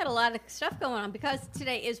enjoy it. We got a lot of stuff going on because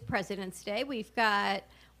today is President's Day. We've got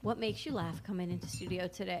What Makes You Laugh coming into studio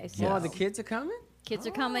today. So Oh, the kids are coming? kids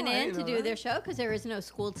are coming I in didn't to know do that. their show because there is no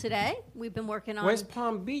school today. We've been working on. West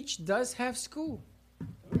Palm Beach does have school.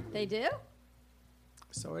 They do?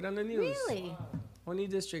 Saw it on the news. Really? Only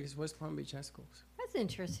district is West Palm Beach has schools. That's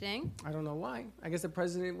interesting. I don't know why. I guess the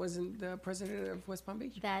president wasn't the president of West Palm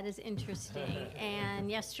Beach. That is interesting.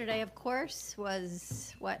 And yesterday, of course,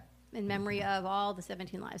 was in memory of all the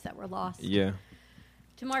 17 lives that were lost. Yeah.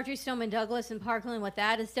 To Marjorie Stoneman Douglas in Parkland, what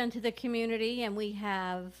that has done to the community. And we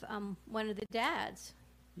have one of the dads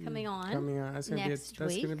coming on. That's gonna next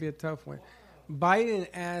that's week. gonna be a tough one. Biden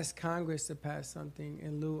asked Congress to pass something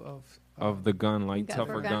in lieu Of the gun, like Gun-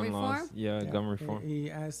 tougher for gun gun laws. reform? Yeah, gun reform.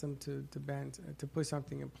 He asked them to ban to put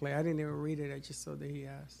something in play. I didn't even read it. I just saw that he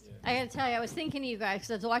asked. I got to tell you, I was thinking of you guys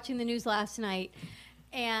because I was watching the news last night,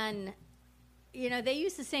 and you know they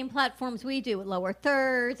use the same platforms we do with lower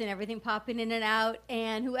thirds and everything popping in and out.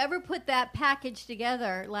 And whoever put that package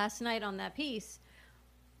together last night on that piece,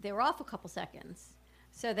 they were off a couple seconds.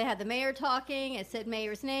 So they had the mayor talking. It said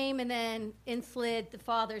mayor's name, and then in slid the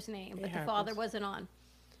father's name, but the father happens. wasn't on.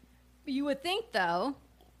 You would think, though,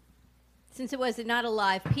 since it was not a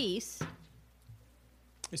live piece,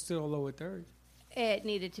 It's still a lower third. it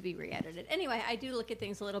needed to be re-edited. Anyway, I do look at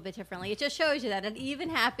things a little bit differently. It just shows you that it even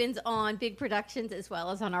happens on big productions as well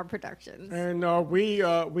as on our productions. And we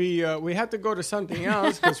have to go to something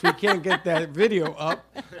else because we can't get that video up.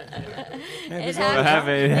 It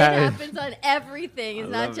It happens on everything. It's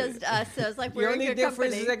not love just us. So it's like The we're in only good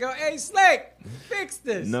difference company. is they go, "Hey, Slick, fix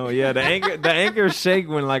this." No, yeah, the anchor shake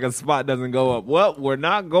when like a spot doesn't go up. Well, we're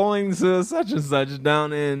not going to such and such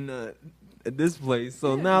down in this place,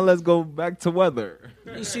 so now let's go back to weather.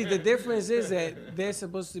 You see, the difference is that they're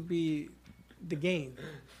supposed to be the game,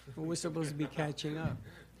 but we're supposed to be catching up.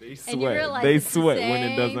 They and you sweat. realize They it's the sweat when it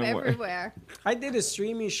same doesn't work. everywhere. I did a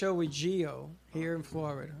streaming show with Gio here in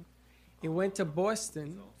Florida. He went to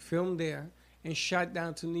Boston, filmed there, and shot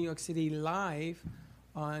down to New York City live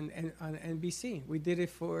on NBC. We did it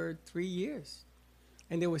for 3 years.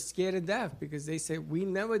 And they were scared to death because they said, we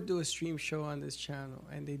never do a stream show on this channel.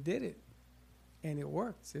 And they did it. And it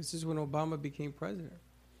worked. This is when Obama became president.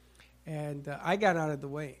 And I got out of the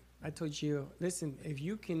way. I told Gio, listen, if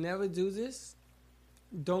you can never do this,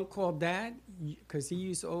 don't call Dad, because he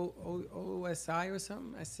used OSI or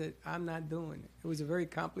something. I said, I'm not doing it. It was a very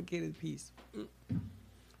complicated piece.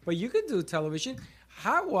 But you could do television.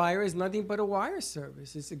 Hotwire is nothing but a wire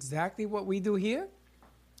service. It's exactly what we do here.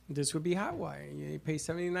 This would be Hotwire. You pay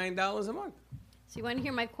 $79 a month. So you want to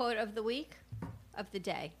hear my quote of the week? Of the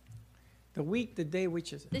day. The week, the day,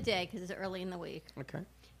 which is it? The day, because it's early in the week. Okay.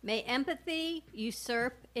 May empathy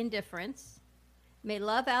usurp indifference. May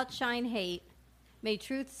love outshine hate. May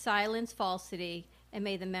truth silence falsity. And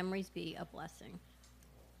may the memories be a blessing.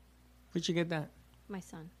 Where'd you get that? My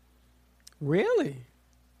son. Really?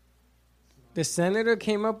 The senator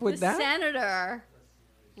came up with The that? senator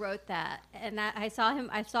wrote that. And I saw him.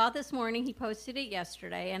 I saw this morning. He posted it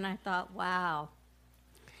yesterday. And I thought, wow.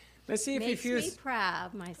 Let's see if Makes he feels. me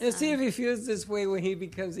proud, my son. Let's see if he feels this way when he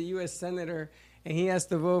becomes a U.S. senator and he has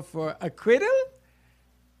to vote for acquittal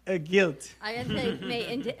Guilt. I gotta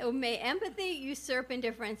say, may empathy usurp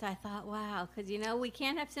indifference. I thought, wow, because we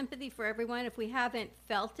can't have sympathy for everyone if we haven't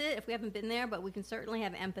felt it, if we haven't been there, but we can certainly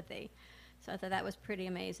have empathy. So I thought that was pretty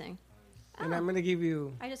amazing. And I'm going to give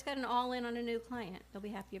you. I just got an all-in on a new client. They'll be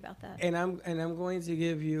happy about that. And I'm going to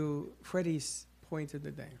give you Freddie's point of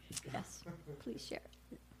the day. Yes, please share.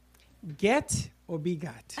 Get or be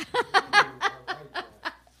got.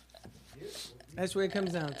 That's what it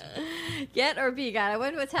comes down to. Get or be got. I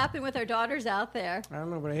wonder what's happening with our daughters out there. I don't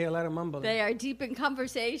know, but I hear a lot of mumbling. They are deep in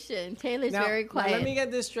conversation. Taylor's very Now, quiet. let me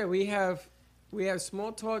get this straight. We have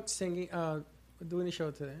small talk singing. We're doing the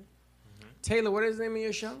show today. Mm-hmm. Taylor, what is the name of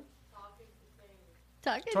your show?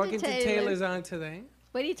 Talking to Taylor. Taylor's on today.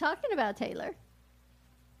 What are you talking about, Taylor?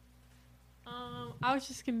 I was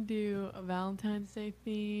just gonna do a Valentine's Day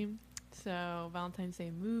theme. So Valentine's Day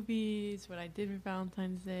movies, what I did for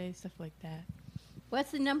Valentine's Day, stuff like that.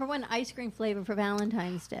 What's the number one ice cream flavor for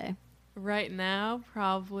Valentine's Day? Right now,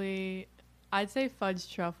 probably, I'd say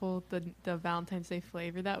fudge truffle, the Valentine's Day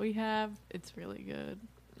flavor that we have. It's really good.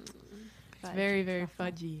 It's very, very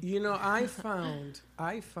fudgy.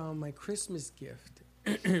 I found my Christmas gift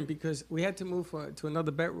because we had to move to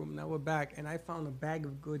another bedroom. Now we're back, and I found a bag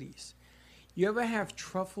of goodies. You ever have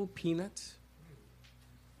truffle peanuts?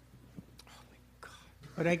 Oh my God!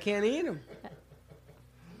 But I can't eat them.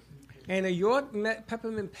 And a York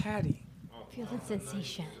peppermint patty. Feel the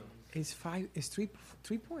sensation. It's 3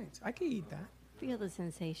 points. I can eat that. Feel the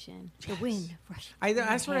sensation. The wind.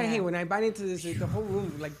 That's what I hate when I bite into this. The whole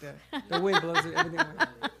room, like the wind blows everything away.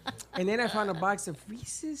 And then I found a box of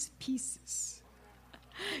Reese's Pieces.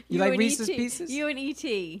 You like Reese's Pieces? You and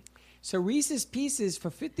E.T. So Reese's Pieces for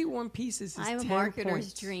 51 pieces is 10 I'm a marketer's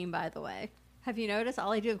points. dream, by the way. Have you noticed?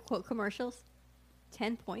 All I do is quote commercials.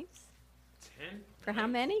 10 points. 10? For how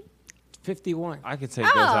many? 51. I could take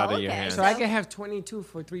those out of your okay. hands. So I can have 22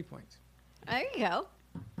 for 3 points. There you go.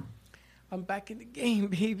 I'm back in the game,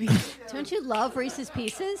 baby. Don't you love Reese's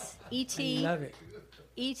Pieces? E.T. I love it.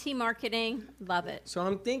 E.T. marketing. Love it. So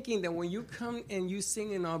I'm thinking that when you come and you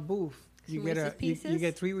sing in our booth, you Some get Reese's Pieces? you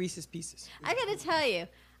get 3 Reese's Pieces. I got to tell you,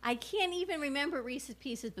 I can't even remember Reese's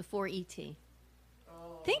Pieces before E.T.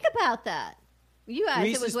 Think about that. You guys,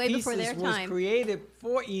 Reese's it was way Pieces before their time. was created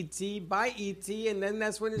for E.T. by E.T. and then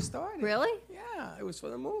that's when it started. Really? Yeah, it was for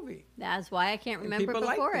the movie. That's why I can't And remember people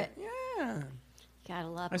before liked it. Yeah. Gotta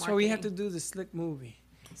love That's marketing. why we have to do the Slick movie.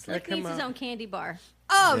 Slick Gotta needs come his out. own candy bar.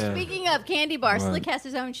 Oh, Yeah. speaking of candy bar, What? Slick has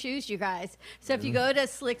his own shoes, you guys. So if you go to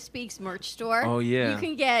Slick Speaks merch store, Oh, yeah. you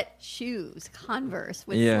can get shoes, Converse,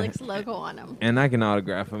 with Yeah. Slick's logo on them. And I can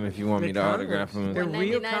autograph them if you want me to They're autograph Converse. them. They're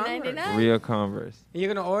real $199.99. Converse. Real Converse. And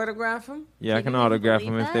you're going to autograph them? Yeah, I Can can you autograph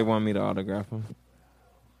believe them if they that? want me to autograph them.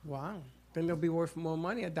 Wow. Then they'll be worth more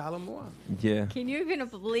money, $1 more. Yeah. Can you even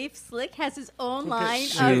believe Slick has his own Look at line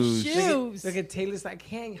shoes. of Look shoes? Look at Taylor's like,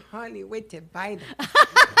 hey, honey, wait to buy them.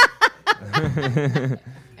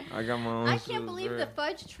 I got my own I shoes, can't believe bro. the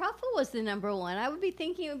fudge truffle was the number one. I would be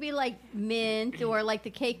thinking it would be like mint or like the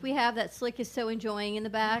cake we have that Slick is so enjoying in the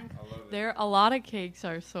back. A lot of cakes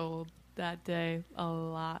are sold that day. A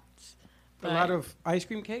lot. A lot of ice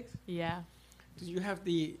cream cakes? Yeah. Do you have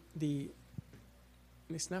the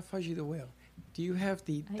it's not Fudgy the Whale. Do you have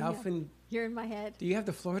the I know. dolphin? You're in my head. Do you have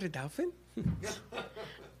the Florida dolphin?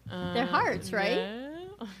 They're hearts, right?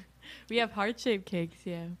 No. We have heart-shaped cakes,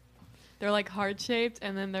 yeah. They're like heart-shaped,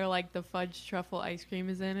 and then they're like the fudge truffle ice cream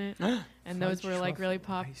is in it. And those Fudge were like really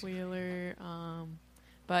truffle ice cream. popular.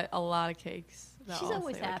 But a lot of cakes. that She's all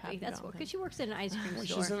always say, like, happy. That's what, Valentine's. because she works at an ice cream Well,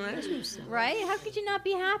 store. she's an ice cream store. Right? How could you not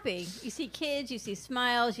be happy? You see kids, you see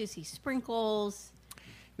smiles, you see sprinkles.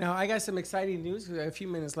 Now, I got some exciting news. We have a few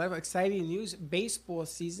minutes left. Exciting news. Baseball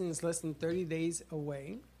season is less than 30 days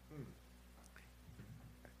away.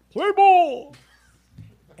 Play ball!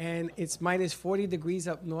 And it's minus 40 degrees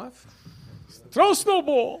up north. Throw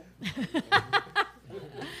snowball!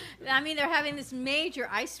 I mean, they're having this major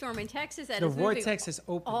ice storm in Texas that The is moving vortex is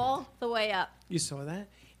open. all the way up. You saw that?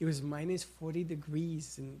 It was minus 40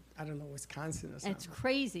 degrees in, I don't know, Wisconsin or something. It's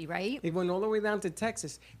crazy, right? It went all the way down to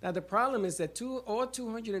Texas. Now, the problem is that all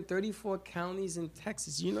 234 counties in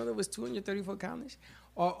Texas, you know there was 234 counties,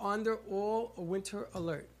 are under all winter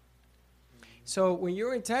alert. So when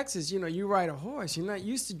you're in Texas, you know, you ride a horse. You're not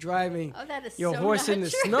used to driving Oh, that is your so horse not in the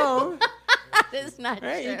true. snow. That is not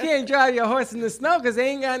Right? true. You can't drive your horse in the snow because they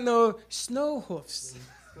ain't got no snow hoofs.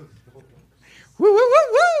 Woo, woo,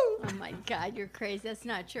 woo, woo. Oh my God, you're crazy. That's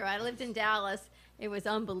not true. I lived in Dallas. It was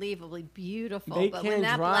unbelievably beautiful. They but can't when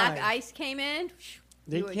that drive. black ice came in,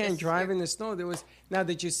 They you were can't just drive scared. in the snow. Now,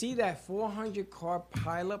 did you see that 400-car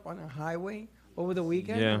pileup on a highway over the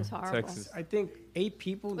weekend? Yeah, was horrible. Texas. I think 8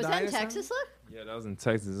 people Was died. that in or something. Texas, look? Yeah, that was in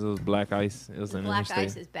Texas. It was black ice. It was an Black interstate.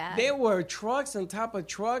 ice is bad. There were trucks on top of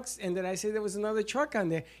trucks, and then I say there was another truck on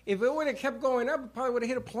there. If it would have kept going up, it probably would have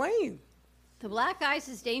hit a plane. The black ice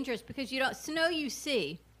is dangerous because you don't snow you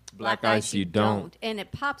see. Black ice you don't. And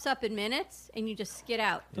it pops up in minutes, and you just skid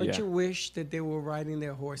out. Don't Yeah. you wish that they were riding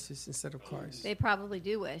their horses instead of cars? They probably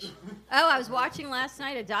do wish. Oh, I was watching last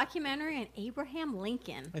night a documentary on Abraham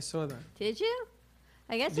Lincoln. I saw that. Did you?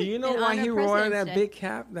 I guess. Do you know in why honor he of wore President's that Day. big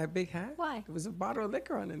cap? That big hat? Why? It was a bottle of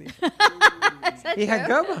liquor underneath. Is that He had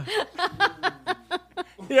true? gubba.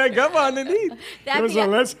 He had gubba underneath. That'd be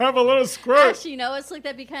Let's have a little squirt. Actually, you know, it's like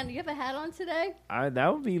that'd be kind of. You have a hat on today?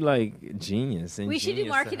 That would be like genius. We should do ingenious to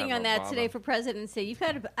marketing have on a that bottle. today for President's Day. You've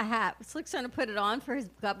had a hat. Slick's going to put it on for his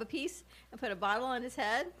gubba piece and put a bottle on his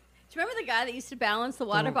head. Do you remember the guy that used to balance the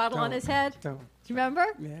water bottle on his head? Don't. Do you remember?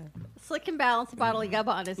 Yeah. Slick can balance a bottle of gubba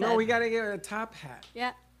on his head. No, we got to get a top hat.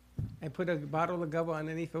 Yeah. I put a bottle of gubba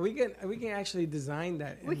underneath. But we can actually design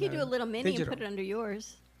that. We could do a little mini digital. and put it under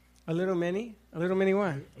yours. A little mini? A little mini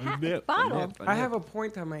what? Hat, nip, bottle. a nip. I have a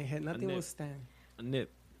point on my head. Nothing nip. will stand. A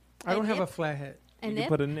nip. I don't have a nip? flat head. A You nip? can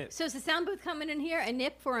put a nip. So is the sound booth coming in here? A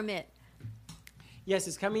nip for a mitt. Yes,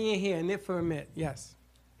 it's coming in here. A nip for a mitt. Yes.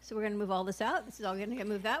 So we're going to move all this out. This is all going to get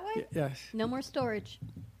moved that way? Yes. No more storage.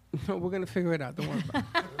 We're going to figure it out. Don't worry about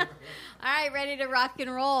it. All right, ready to rock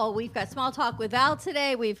and roll. We've got Small Talk with Val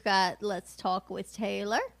today. We've got Let's Talk with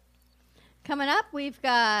Taylor. Coming up, we've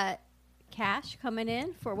got Cash coming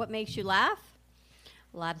in for What Makes You Laugh.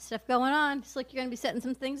 A lot of stuff going on. Slick, you're going to be setting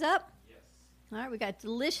some things up? Yes. All right, we got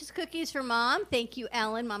delicious cookies for Mom. Thank you,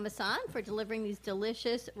 Ellen Mama-san, for delivering these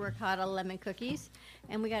delicious ricotta lemon cookies.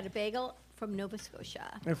 And we got a bagel from Nova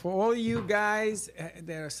Scotia. And for all you guys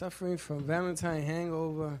that are suffering from Valentine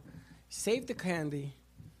hangover, save the candy.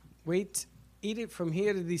 Wait, eat it from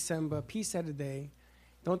here to December, a piece at a day.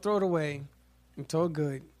 Don't throw it away. It's all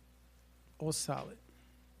good, all solid.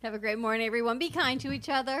 Have a great morning, everyone. Be kind to each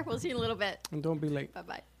other. We'll see you in a little bit. And don't be late.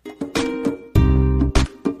 Bye-bye.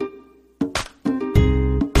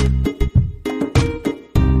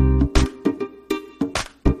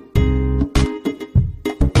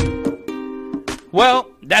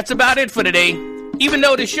 Well, that's about it for today. Even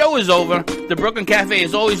though the show is over, the Brooklyn Cafe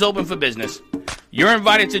is always open for business. You're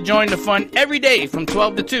invited to join the fun every day from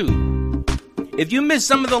 12 to 2. If you missed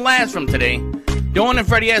some of the laughs from today, Dawn and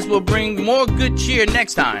Freddie S. will bring more good cheer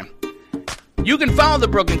next time. You can follow the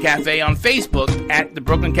Brooklyn Cafe on Facebook at the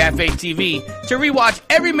Brooklyn Cafe TV to rewatch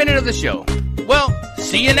every minute of the show. Well,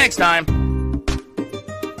 see you next time.